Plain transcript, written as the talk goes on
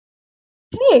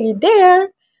Hey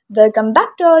there! Welcome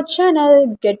back to our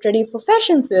channel. Get ready for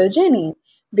fashion for your journey.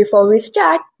 Before we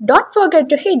start, don't forget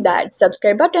to hit that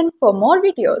subscribe button for more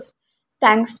videos.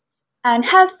 Thanks and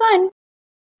have fun!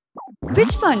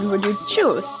 Which one would you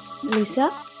choose, Lisa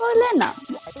or Lena?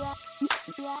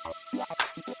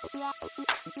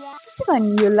 Which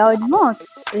one you loved most,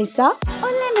 Lisa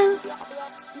or Lena?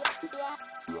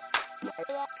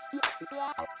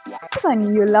 Which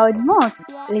one you loved most,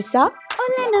 Lisa or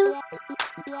Lena?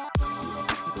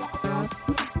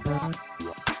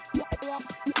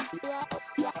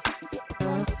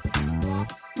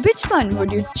 Which one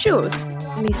would you choose,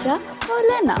 Lisa or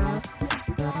Lena?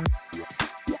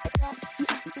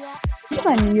 Which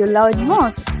one you loved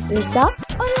most, Lisa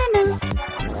or Lena?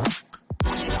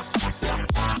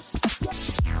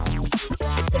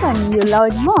 Which one you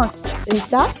loved most,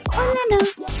 Lisa or Lena?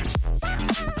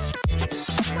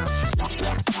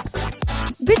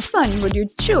 Which one would you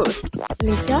choose,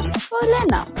 Lisa or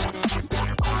Lena?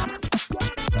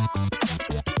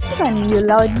 Which one you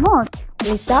loved most,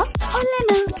 Lisa or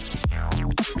Lena?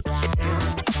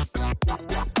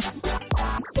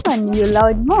 Which one you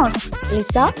loved most,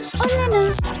 Lisa or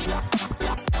Lena?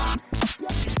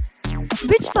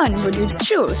 Which one would you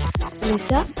choose,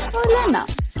 Lisa or Lena?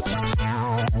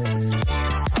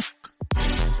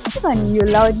 Which one you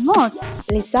loved most,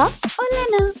 Lisa or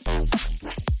Lena?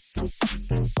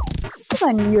 Which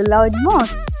one you loved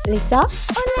most, Lisa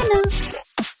or Lena?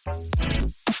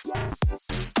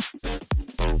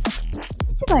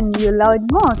 Which one you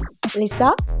loved most,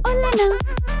 Lisa or Lena?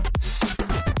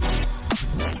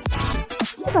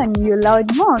 Which one you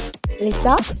loved most,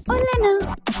 Lisa or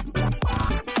Lena?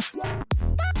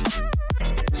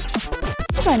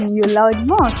 Which one you loved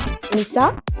most,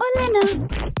 Lisa or Lena?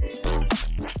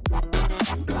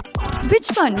 Which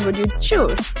one would you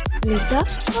choose, Lisa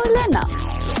or Lena?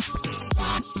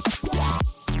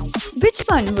 Which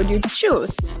one would you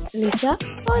choose, Lisa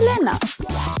or Lena?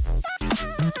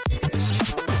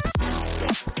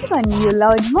 Which one you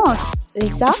loved most,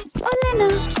 Lisa or Lena?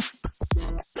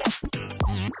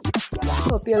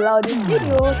 Hope you loved this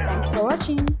video. Thanks for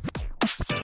watching.